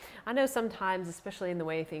I know sometimes, especially in the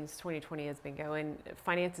way things 2020 has been going,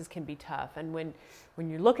 finances can be tough. And when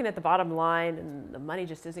you're looking at the bottom line and the money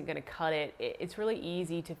just isn't going to cut it, it's really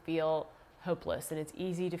easy to feel hopeless. And it's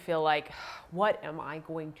easy to feel like, what am I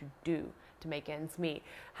going to do to make ends meet?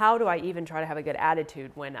 How do I even try to have a good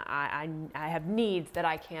attitude when I have needs that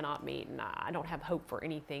I cannot meet and I don't have hope for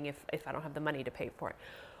anything if I don't have the money to pay for it?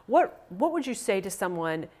 What would you say to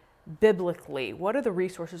someone biblically? What are the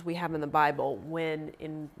resources we have in the Bible when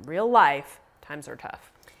in real life times are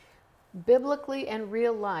tough? Biblically and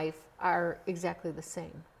real life are exactly the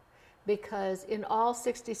same, because in all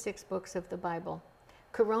 66 books of the Bible,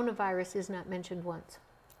 coronavirus is not mentioned once.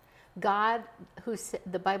 God, who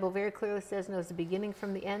the Bible very clearly says knows the beginning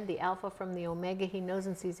from the end, the Alpha from the Omega, he knows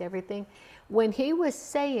and sees everything. When he was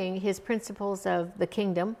saying his principles of the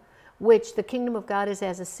kingdom, which the kingdom of God is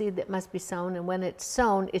as a seed that must be sown, and when it's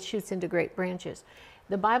sown, it shoots into great branches.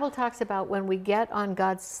 The Bible talks about when we get on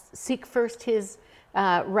God's, seek first his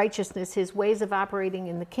righteousness, his ways of operating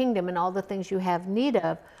in the kingdom, and all the things you have need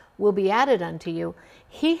of will be added unto you.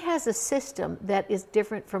 He has a system that is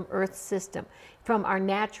different from Earth's system, from our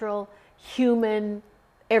natural, human,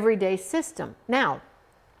 everyday system. Now,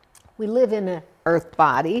 we live in an earth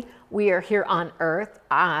body. We are here on earth.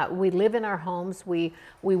 We live in our homes. We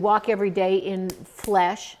walk every day in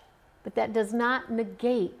flesh. But that does not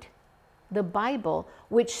negate the Bible,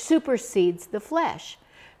 which supersedes the flesh.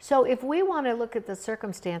 So if we want to look at the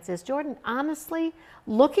circumstances, Jordan, honestly,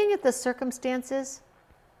 looking at the circumstances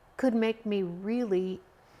could make me really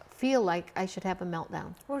feel like I should have a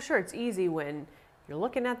meltdown. Well, sure, it's easy when you're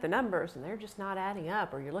looking at the numbers and they're just not adding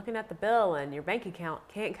up, or you're looking at the bill and your bank account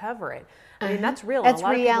can't cover it. I mean, that's real. That's a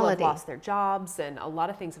lot reality. of people have lost their jobs, and a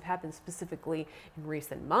lot of things have happened specifically in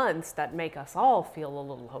recent months that make us all feel a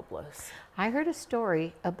little hopeless. I heard a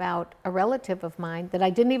story about a relative of mine that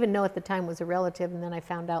I didn't even know at the time was a relative, and then I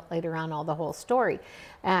found out later on the whole story.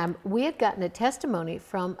 We had gotten a testimony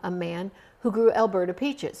from a man who grew Alberta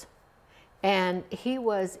peaches. And he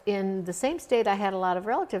was in the same state I had a lot of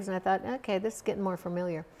relatives, and I thought, okay, this is getting more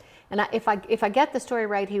familiar. And if I get the story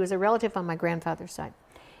right, he was a relative on my grandfather's side.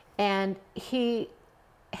 And he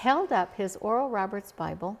held up his Oral Roberts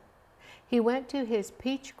Bible. He went to his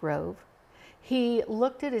peach grove. He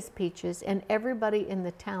looked at his peaches, and everybody in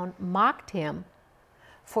the town mocked him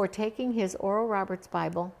for taking his Oral Roberts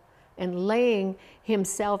Bible and laying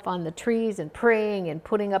himself on the trees and praying and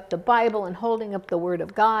putting up the Bible and holding up the Word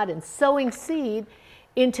of God and sowing seed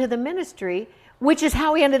into the ministry, which is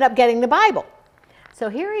how he ended up getting the Bible. So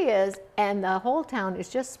here he is, and the whole town is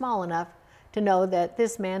just small enough to know that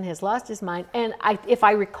this man has lost his mind. And if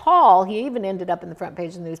I recall, he even ended up in the front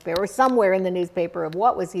page of the newspaper, or somewhere in the newspaper, of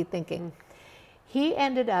what was he thinking. He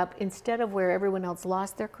ended up, instead of where everyone else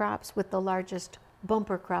lost their crops, with the largest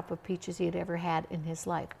bumper crop of peaches he had ever had in his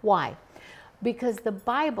life. Why? Because the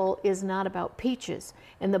Bible is not about peaches,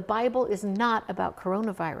 and the Bible is not about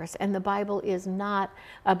coronavirus, and the Bible is not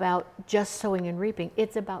about just sowing and reaping.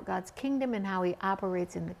 It's about God's kingdom and how he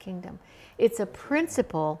operates in the kingdom. It's a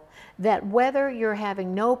principle that whether you're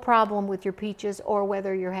having no problem with your peaches or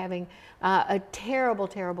whether you're having a terrible,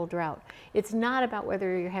 terrible drought, it's not about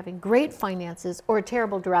whether you're having great finances or a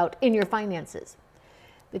terrible drought in your finances.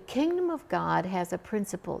 The kingdom of God has a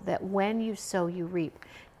principle that when you sow, you reap.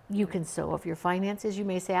 You can sow of your finances. You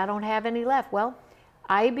may say, I don't have any left. Well,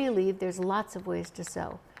 I believe there's lots of ways to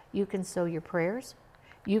sow. You can sow your prayers.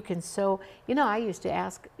 You can sow, I used to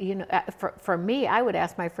ask, for me, I would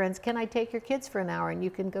ask my friends, can I take your kids for an hour and you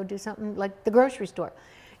can go do something like the grocery store?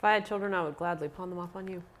 If I had children, I would gladly pawn them off on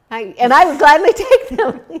you. I would gladly take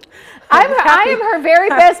them. I am her very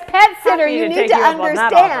best pet sitter. You need to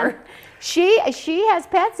understand. She has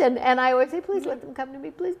pets, and I always say, please let them come to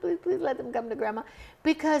me. Please, please, please let them come to Grandma.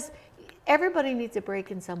 Because everybody needs a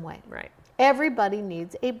break in some way. Right. Everybody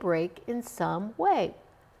needs a break in some way.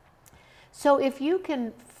 So if you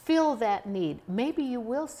can fill that need, maybe you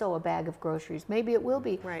will sow a bag of groceries. Maybe it will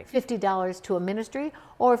be $50 to a ministry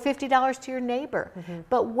or $50 to your neighbor. Mm-hmm.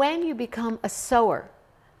 But when you become a sower,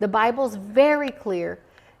 the Bible's very clear,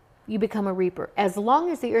 you become a reaper. As long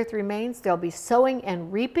as the earth remains, there'll be sowing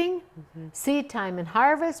and reaping, seed time and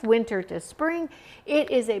harvest, winter to spring. It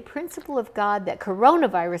is a principle of God that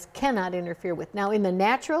coronavirus cannot interfere with. Now, in the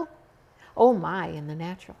natural, in the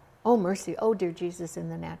natural. Oh, mercy. Oh, dear Jesus, in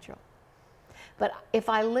the natural. But if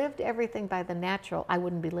I lived everything by the natural, I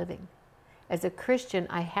wouldn't be living. As a Christian,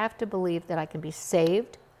 I have to believe that I can be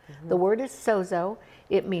saved. Mm-hmm. The word is sozo.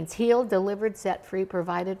 It means healed, delivered, set free,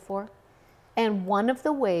 provided for. And one of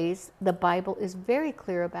the ways the Bible is very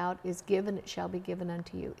clear about is give and it shall be given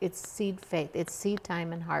unto you. It's seed faith. It's seed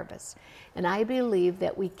time and harvest. And I believe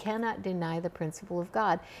that we cannot deny the principle of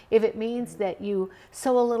God. If it means that you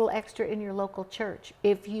sow a little extra in your local church,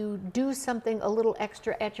 if you do something a little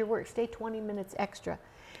extra at your work, stay 20 minutes extra.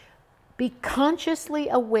 Be consciously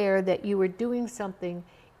aware that you are doing something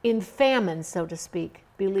in famine, so to speak,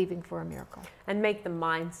 believing for a miracle. And make the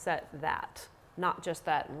mindset that. Not just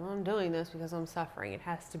that, well, I'm doing this because I'm suffering. It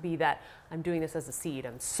has to be that I'm doing this as a seed.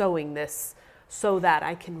 I'm sowing this so that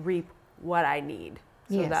I can reap what I need,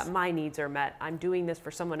 so that my needs are met. I'm doing this for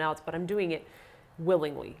someone else, but I'm doing it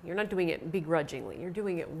willingly. You're not doing it begrudgingly. You're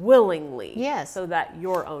doing it willingly. Yes. So that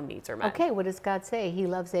your own needs are met. Okay, what does God say? He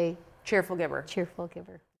loves a cheerful giver. Cheerful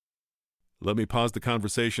giver. Let me pause the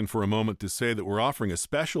conversation for a moment to say that we're offering a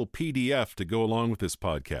special PDF to go along with this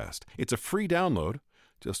podcast. It's a free download.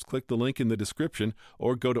 Just click the link in the description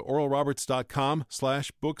or go to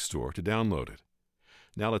oralroberts.com/bookstore to download it.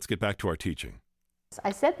 Now let's get back to our teaching.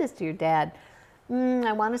 I said this to your dad,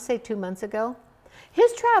 I want to say 2 months ago.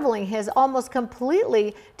 His traveling has almost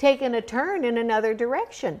completely taken a turn in another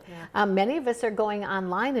direction. Yeah. Many of us are going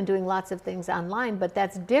online and doing lots of things online, but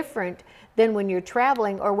that's different than when you're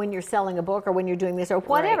traveling or when you're selling a book or when you're doing this or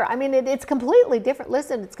whatever. Right. I mean, it's completely different.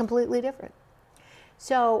 Listen, it's completely different.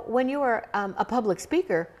 So when you are a public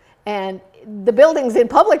speaker and the buildings in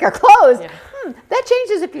public are closed, that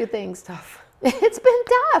changes a few things. Tough. It's been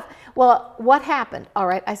tough. Well, what happened? All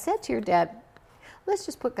right, I said to your dad, let's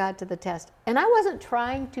just put God to the test. And I wasn't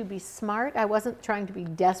trying to be smart. I wasn't trying to be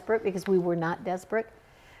desperate because we were not desperate.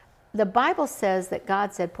 The Bible says that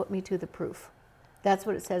God said, put me to the proof. That's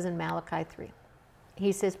what it says in Malachi 3.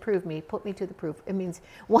 He says, prove me, put me to the proof. It means,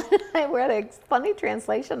 one, I read a funny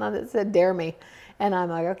translation on it that said, dare me. And I'm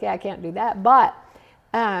like, okay, I can't do that. But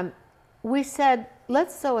we said,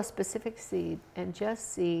 let's sow a specific seed and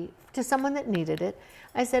just see, to someone that needed it.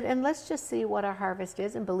 I said, and let's just see what our harvest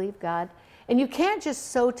is and believe God. And you can't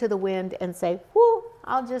just sow to the wind and say, whoo,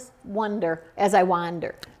 I'll just wonder as I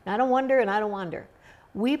wander. And I don't wonder and I don't wander.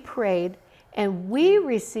 We prayed and we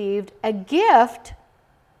received a gift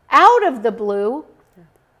out of the blue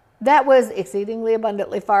that was exceedingly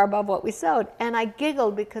abundantly far above what we sowed. And I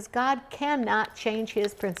giggled because God cannot change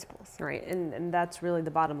his principles. Right, and that's really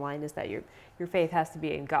the bottom line, is that your faith has to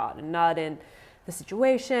be in God and not in the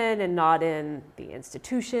situation and not in the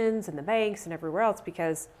institutions and the banks and everywhere else,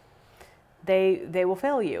 because they will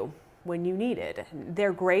fail you when you need it.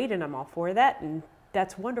 They're great and I'm all for that, and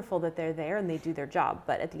that's wonderful that they're there and they do their job.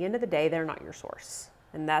 But at the end of the day, they're not your source.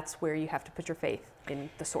 And that's where you have to put your faith in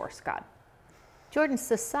the source, God. Jordan,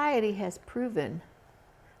 society has proven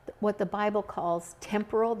what the Bible calls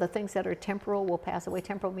temporal. The things that are temporal will pass away.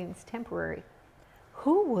 Temporal means temporary.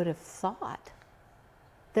 Who would have thought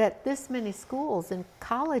that this many schools and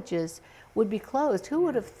colleges would be closed? Who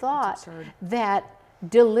would have thought that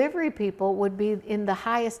delivery people would be in the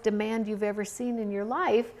highest demand you've ever seen in your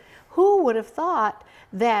life? Who would have thought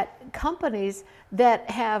that companies that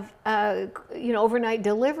have overnight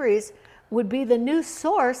deliveries would be the new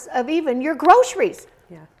source of even your groceries?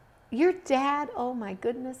 Yeah. Your dad, oh my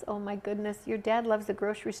goodness, your dad loves the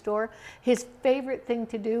grocery store. His favorite thing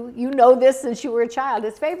to do, you know this since you were a child,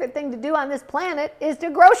 his favorite thing to do on this planet is to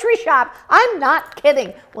grocery shop. I'm not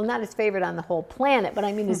kidding. Well, not his favorite on the whole planet, but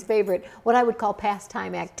I mean his favorite, what I would call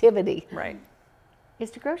pastime activity, right, is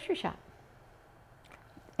to grocery shop.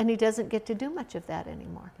 And he doesn't get to do much of that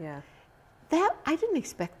anymore. Yeah. That, I didn't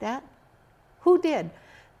expect that. Who did?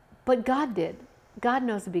 But God did. God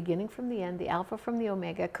knows the beginning from the end, the Alpha from the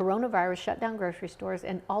Omega. Coronavirus shut down grocery stores,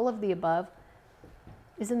 and all of the above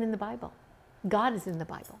isn't in the Bible. God is in the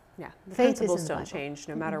Bible. Yeah, the Faith principles is in the don't Bible. change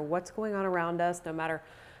no matter what's going on around us, no matter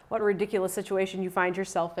what ridiculous situation you find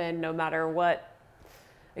yourself in, no matter what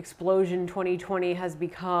explosion 2020 has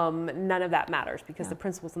become. None of that matters because the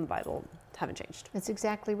principles in the Bible haven't changed. That's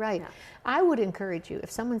exactly right. Yeah. I would encourage you,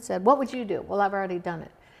 if someone said, what would you do? Well, I've already done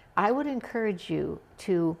it. I would encourage you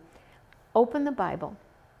to open the Bible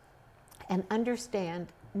and understand,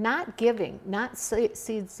 not giving, not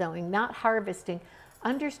seed sowing, not harvesting,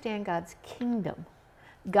 understand God's kingdom.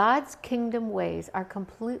 God's kingdom ways are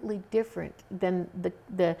completely different than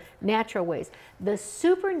the natural ways. The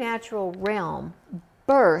supernatural realm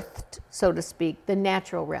birthed, so to speak, the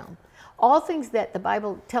natural realm. All things that the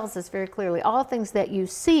Bible tells us very clearly, all things that you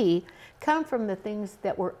see come from the things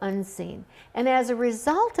that were unseen. And as a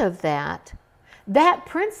result of that, That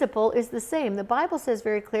principle is the same. The Bible says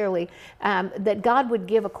very clearly that God would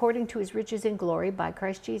give according to his riches in glory by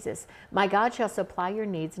Christ Jesus. My God shall supply your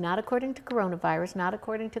needs, not according to coronavirus, not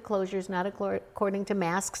according to closures, not according to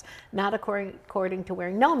masks, not according to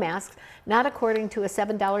wearing no masks, not according to a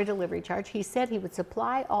 $7 delivery charge. He said he would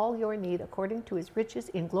supply all your need according to his riches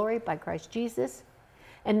in glory by Christ Jesus,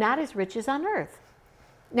 and not his riches on earth.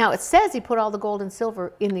 Now, it says he put all the gold and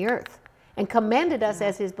silver in the earth, and commanded us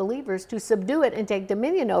as his believers to subdue it and take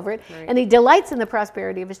dominion over it. Right. And he delights in the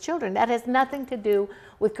prosperity of his children. That has nothing to do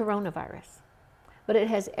with coronavirus. But it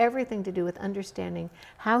has everything to do with understanding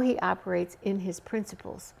how he operates in his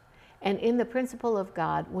principles. And in the principle of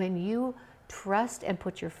God, when you trust and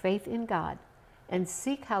put your faith in God and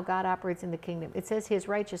seek how God operates in the kingdom, it says his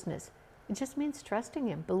righteousness. It just means trusting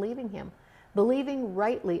him, believing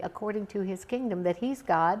rightly according to his kingdom, that he's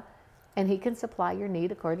God, and he can supply your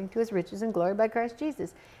need according to his riches and glory by Christ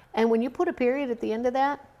Jesus. And when you put a period at the end of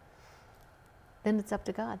that, then it's up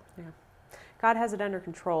to God. Yeah. God has it under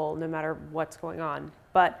control no matter what's going on.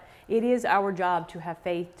 But it is our job to have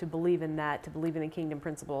faith, to believe in that, to believe in the kingdom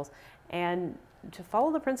principles, and to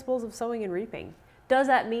follow the principles of sowing and reaping. Does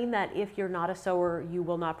that mean that if you're not a sower, you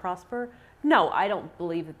will not prosper? No, I don't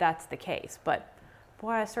believe that that's the case. But boy,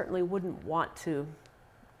 I certainly wouldn't want to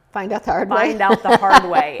find out the hard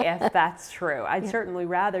way if that's true. I'd certainly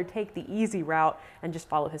rather take the easy route and just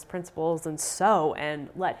follow his principles and sow and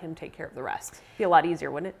let him take care of the rest. Be a lot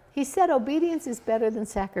easier, wouldn't it? He said obedience is better than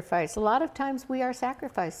sacrifice. A lot of times we are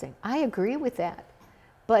sacrificing. I agree with that.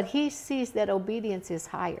 But he sees that obedience is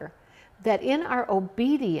higher. That in our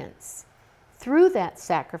obedience, through that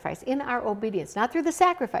sacrifice, in our obedience, not through the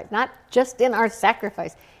sacrifice, not just in our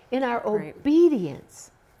sacrifice, in our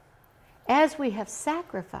obedience, as we have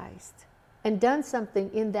sacrificed and done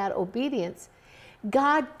something in that obedience,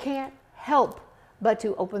 God can't help but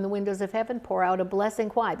to open the windows of heaven, pour out a blessing.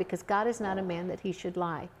 Why? Because God is not a man that he should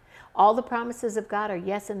lie. All the promises of God are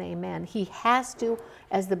yes and amen. He has to,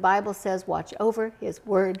 as the Bible says, watch over his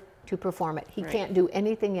word to perform it. He can't do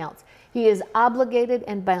anything else. He is obligated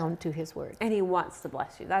and bound to his word. And he wants to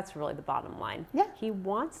bless you. That's really the bottom line. Yeah. He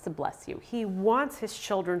wants to bless you. He wants his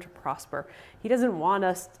children to prosper. He doesn't want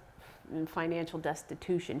us in financial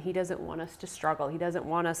destitution. He doesn't want us to struggle. He doesn't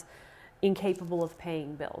want us incapable of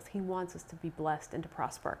paying bills. He wants us to be blessed and to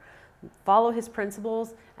prosper. Follow his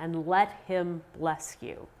principles and let him bless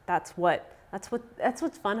you. That's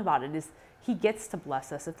what's fun about it, is he gets to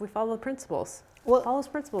bless us if we follow the principles. Well, follow his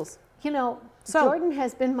principles. You know, Jordan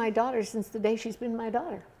has been my daughter since the day she's been my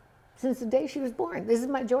daughter. Since the day she was born. This is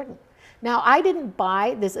my Jordan. Now, I didn't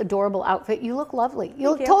buy this adorable outfit. You look lovely. You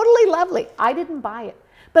look totally lovely. I didn't buy it.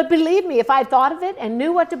 But believe me, if I thought of it and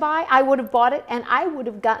knew what to buy, I would have bought it, and I would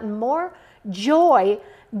have gotten more joy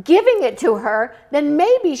giving it to her than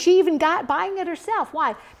maybe she even got buying it herself.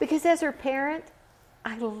 Why? Because as her parent,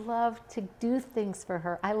 I love to do things for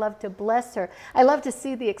her. I love to bless her. I love to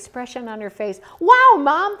see the expression on her face. Wow,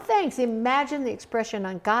 Mom, thanks. Imagine the expression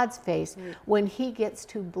on God's face when he gets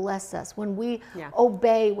to bless us, when we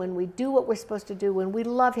obey, when we do what we're supposed to do, when we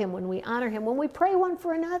love him, when we honor him, when we pray one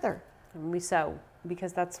for another. And we sow,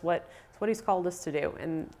 because that's what he's called us to do.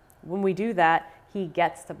 And when we do that, he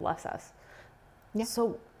gets to bless us. Yeah.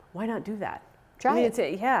 So why not do that? Try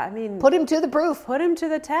it. Put him to the proof. Put him to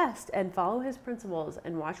the test and follow his principles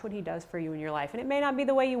and watch what he does for you in your life. And it may not be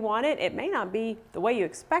the way you want it. It may not be the way you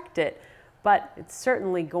expect it, but it's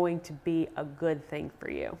certainly going to be a good thing for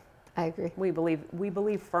you. I agree. We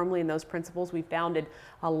believe firmly in those principles. We founded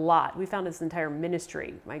a lot. We founded this entire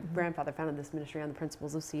ministry. My grandfather founded this ministry on the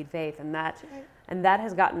principles of seed faith, and that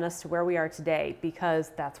has gotten us to where we are today,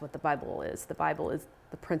 because that's what the Bible is. The Bible is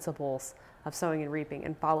the principles of sowing and reaping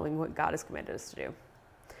and following what God has commanded us to do.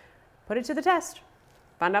 Put it to the test.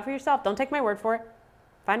 Find out for yourself. Don't take my word for it.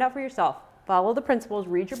 Find out for yourself. Follow the principles.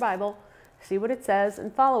 Read your Bible. See what it says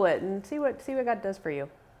and follow it, and see what God does for you.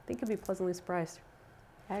 I think you'll be pleasantly surprised.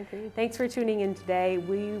 I agree. Thanks for tuning in today.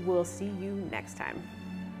 We will see you next time.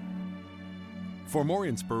 For more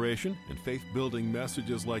inspiration and faith-building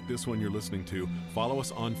messages like this one you're listening to, follow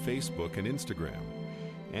us on Facebook and Instagram.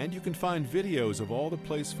 And you can find videos of all the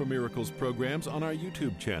Place for Miracles programs on our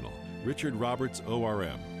YouTube channel, Richard Roberts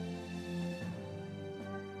ORM.